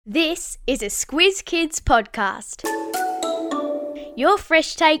This is a Squiz Kids podcast. Your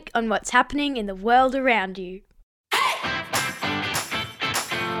fresh take on what's happening in the world around you.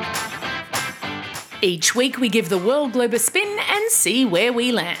 Each week we give the world globe a spin and see where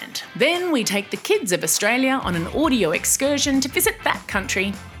we land. Then we take the kids of Australia on an audio excursion to visit that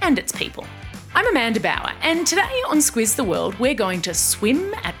country and its people. I'm Amanda Bauer, and today on Squiz the World we're going to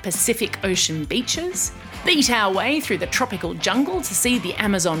swim at Pacific Ocean beaches, beat our way through the tropical jungle to see the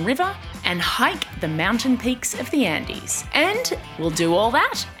Amazon River, and hike the mountain peaks of the Andes. And we'll do all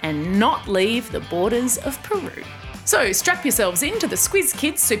that and not leave the borders of Peru. So strap yourselves into the Squiz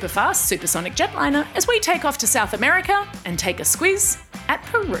Kids Superfast Supersonic Jetliner as we take off to South America and take a squiz at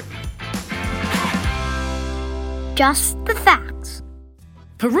Peru. Just the facts.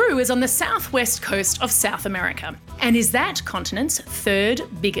 Peru is on the southwest coast of South America and is that continent's third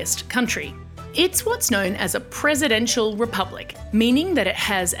biggest country. It's what's known as a presidential republic, meaning that it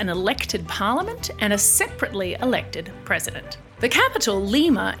has an elected parliament and a separately elected president. The capital,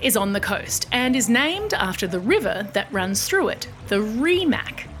 Lima, is on the coast and is named after the river that runs through it, the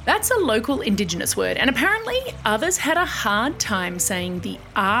Rimac. That's a local indigenous word, and apparently others had a hard time saying the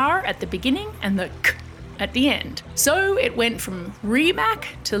R at the beginning and the K at the end. So it went from Rimac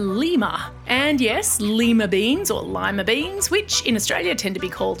to Lima. And yes, lima beans or lima beans, which in Australia tend to be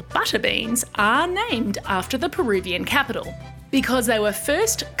called butter beans, are named after the Peruvian capital because they were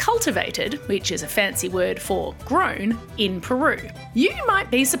first cultivated, which is a fancy word for grown, in Peru. You might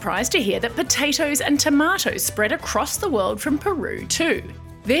be surprised to hear that potatoes and tomatoes spread across the world from Peru too.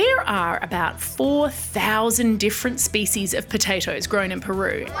 There are about 4,000 different species of potatoes grown in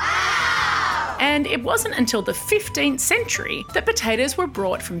Peru. Wow! And it wasn't until the 15th century that potatoes were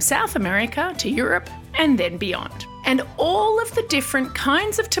brought from South America to Europe and then beyond. And all of the different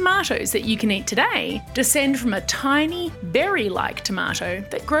kinds of tomatoes that you can eat today descend from a tiny berry-like tomato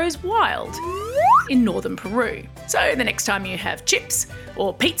that grows wild in northern Peru. So the next time you have chips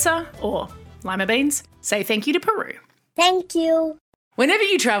or pizza or lima beans, say thank you to Peru. Thank you. Whenever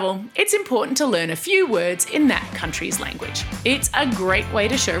you travel, it's important to learn a few words in that country's language. It's a great way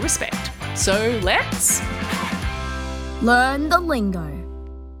to show respect. So let's learn the lingo.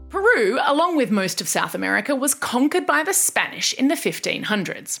 Peru, along with most of South America, was conquered by the Spanish in the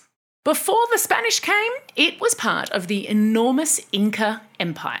 1500s. Before the Spanish came, it was part of the enormous Inca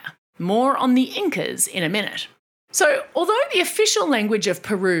Empire. More on the Incas in a minute. So, although the official language of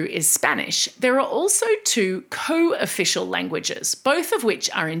Peru is Spanish, there are also two co-official languages, both of which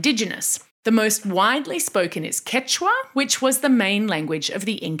are indigenous. The most widely spoken is Quechua, which was the main language of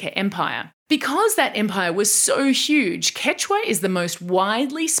the Inca Empire. Because that empire was so huge, Quechua is the most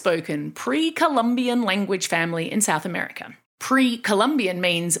widely spoken pre-Columbian language family in South America. Pre-Columbian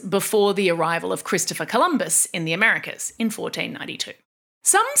means before the arrival of Christopher Columbus in the Americas in 1492.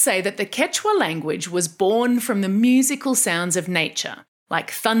 Some say that the Quechua language was born from the musical sounds of nature,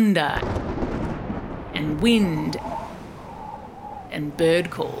 like thunder and wind and bird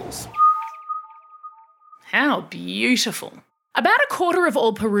calls. How beautiful. About a quarter of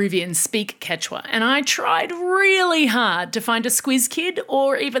all Peruvians speak Quechua, and I tried really hard to find a Squiz Kid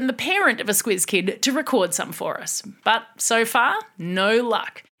or even the parent of a Squiz Kid to record some for us. But so far, no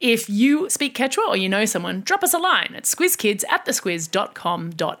luck. If you speak Quechua or you know someone, drop us a line at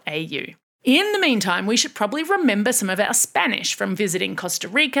squizkids@thesquiz.com.au. In the meantime, we should probably remember some of our Spanish from visiting Costa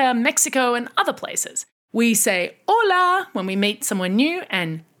Rica, Mexico, and other places. We say hola when we meet someone new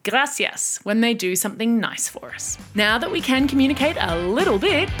and gracias when they do something nice for us. Now that we can communicate a little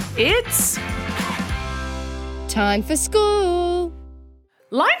bit, it's time for school.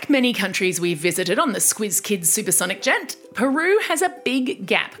 Like many countries we've visited on the Squiz Kids Supersonic Jet, Peru has a big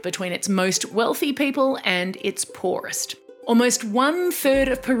gap between its most wealthy people and its poorest. Almost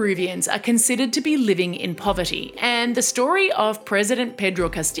 1/3 of Peruvians are considered to be living in poverty, and the story of President Pedro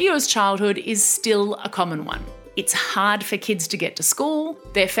Castillo's childhood is still a common one. It's hard for kids to get to school,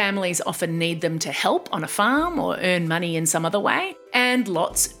 their families often need them to help on a farm or earn money in some other way, and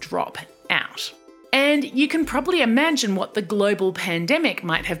lots drop out. And you can probably imagine what the global pandemic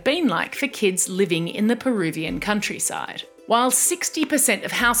might have been like for kids living in the Peruvian countryside. While 60%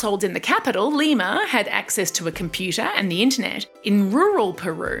 of households in the capital, Lima, had access to a computer and the internet, in rural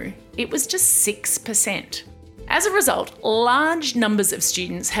Peru, it was just 6%. As a result, large numbers of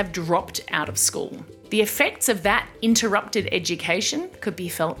students have dropped out of school. The effects of that interrupted education could be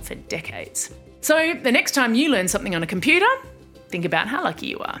felt for decades. So the next time you learn something on a computer, think about how lucky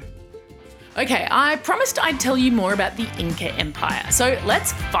you are. Okay, I promised I'd tell you more about the Inca Empire, so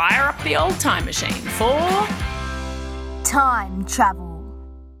let's fire up the old time machine for time travel.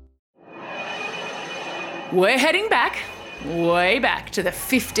 We're heading back way back to the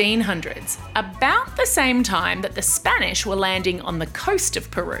 1500s, about the same time that the Spanish were landing on the coast of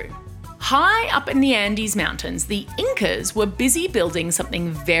Peru. High up in the Andes Mountains, the Incas were busy building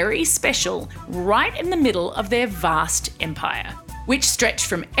something very special right in the middle of their vast empire, which stretched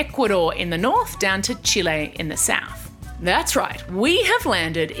from Ecuador in the north down to Chile in the south. That's right, we have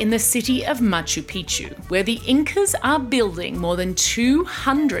landed in the city of Machu Picchu, where the Incas are building more than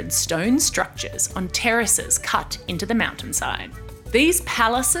 200 stone structures on terraces cut into the mountainside. These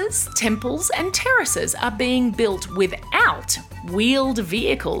palaces, temples, and terraces are being built without wheeled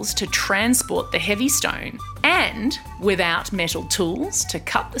vehicles to transport the heavy stone and without metal tools to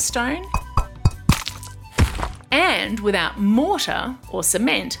cut the stone and without mortar or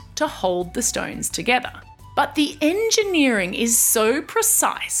cement to hold the stones together. But the engineering is so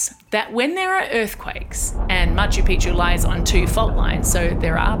precise that when there are earthquakes, and Machu Picchu lies on 2 fault lines, so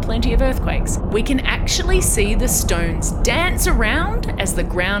there are plenty of earthquakes, we can actually see the stones dance around as the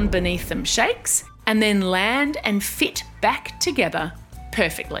ground beneath them shakes, and then land and fit back together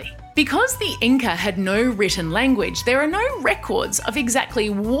perfectly. Because the Inca had no written language, there are no records of exactly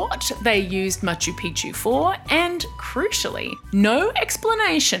what they used Machu Picchu for, and crucially, no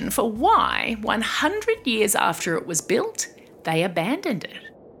explanation for why, 100 years after it was built, they abandoned it.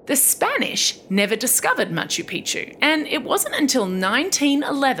 The Spanish never discovered Machu Picchu, and it wasn't until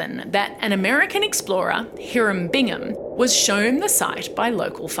 1911 that an American explorer, Hiram Bingham, was shown the site by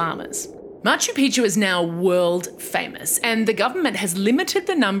local farmers. Machu Picchu is now world famous, and the government has limited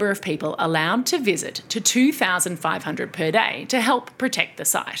the number of people allowed to visit to 2,500 per day to help protect the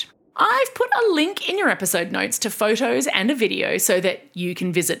site. I've put a link in your episode notes to photos and a video so that you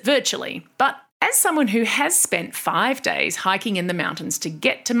can visit virtually, but as someone who has spent 5 days hiking in the mountains to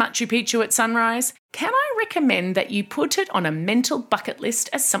get to Machu Picchu at sunrise, can I recommend that you put it on a mental bucket list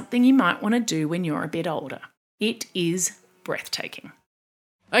as something you might want to do when you're a bit older? It is breathtaking.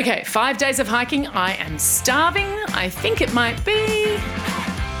 Okay, 5 days of hiking. I am starving. I think it might be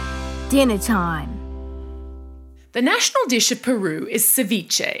dinner time. The national dish of Peru is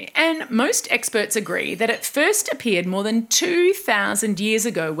ceviche, and most experts agree that it first appeared more than 2,000 years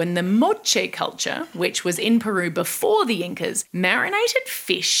ago when the Moche culture, which was in Peru before the Incas, marinated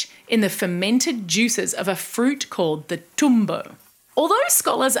fish in the fermented juices of a fruit called the tumbo. Although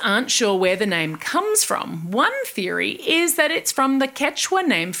scholars aren't sure where the name comes from, one theory is that it's from the Quechua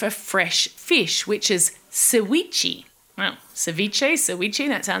name for fresh fish, which is ceviche. Well, ceviche,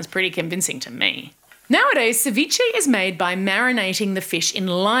 that sounds pretty convincing to me. Nowadays, ceviche is made by marinating the fish in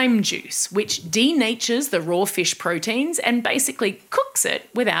lime juice, which denatures the raw fish proteins and basically cooks it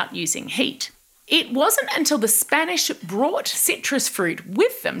without using heat. It wasn't until the Spanish brought citrus fruit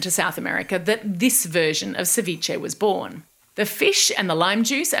with them to South America that this version of ceviche was born. The fish and the lime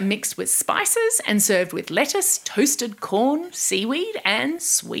juice are mixed with spices and served with lettuce, toasted corn, seaweed, and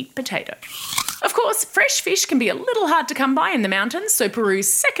sweet potato. Of course, fresh fish can be a little hard to come by in the mountains, so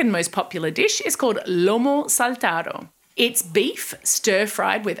Peru's second most popular dish is called lomo saltado. It's beef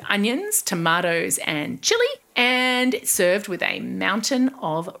stir-fried with onions, tomatoes, and chili, and it's served with a mountain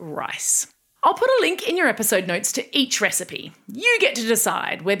of rice. I'll put a link in your episode notes to each recipe. You get to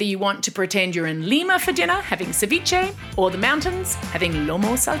decide whether you want to pretend you're in Lima for dinner having ceviche or the mountains having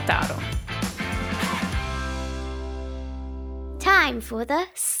lomo saltado. Time for the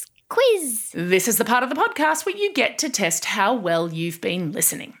quiz. This is the part of the podcast where you get to test how well you've been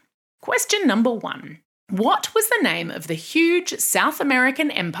listening. Question number 1. What was the name of the huge South American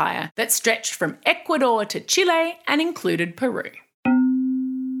empire that stretched from Ecuador to Chile and included Peru?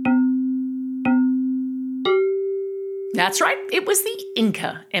 That's right, it was the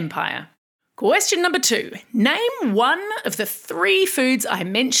Inca Empire. Question number 2. Name one of the 3 foods I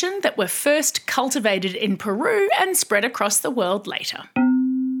mentioned that were first cultivated in Peru and spread across the world later.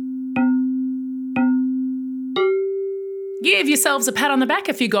 Give yourselves a pat on the back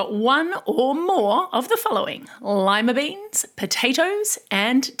if you got one or more of the following: lima beans, potatoes,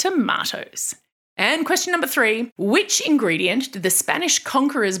 and tomatoes. And question number 3, which ingredient did the Spanish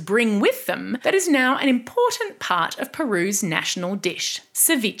conquerors bring with them that is now an important part of Peru's national dish,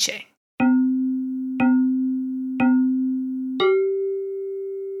 ceviche?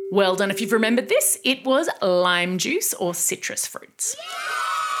 Well done if you've remembered this. It was lime juice or citrus fruits.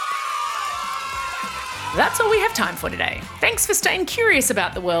 That's all we have time for today. Thanks for staying curious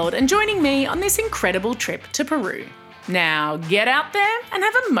about the world and joining me on this incredible trip to Peru. Now get out there and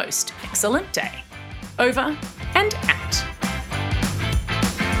have a most excellent day. Over and out.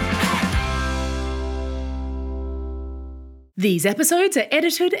 These episodes are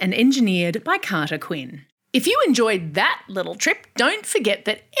edited and engineered by Carter Quinn. If you enjoyed that little trip, don't forget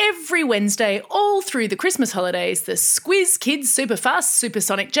that every Wednesday, all through the Christmas holidays, the Squiz Kids Superfast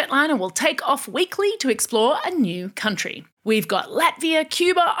Supersonic Jetliner will take off weekly to explore a new country. We've got Latvia,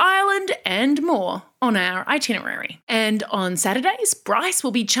 Cuba, Ireland, and more on our itinerary. And on Saturdays, Bryce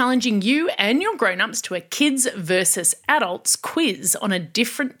will be challenging you and your grown-ups to a kids versus adults quiz on a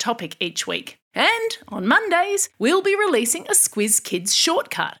different topic each week. And on Mondays, we'll be releasing a Squiz Kids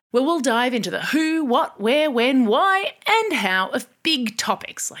shortcut, where we'll dive into the who, what, where, when, why, and how of big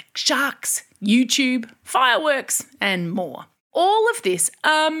topics like sharks, YouTube, fireworks, and more. All of this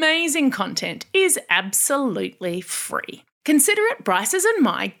amazing content is absolutely free. Consider it Bryce's and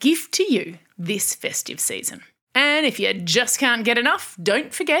my gift to you this festive season. And if you just can't get enough,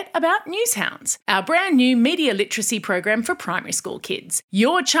 don't forget about Newshounds, our brand new media literacy program for primary school kids.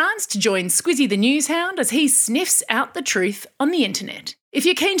 Your chance to join Squizzy the Newshound as he sniffs out the truth on the internet. If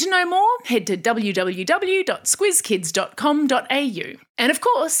you're keen to know more, head to www.squizkids.com.au. And of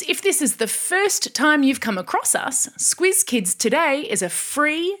course, if this is the first time you've come across us, Squiz Kids Today is a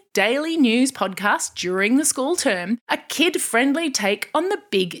free daily news podcast during the school term, a kid-friendly take on the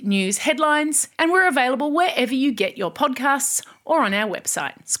big news headlines, and we're available wherever you get your podcasts or on our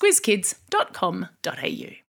website, squizkids.com.au.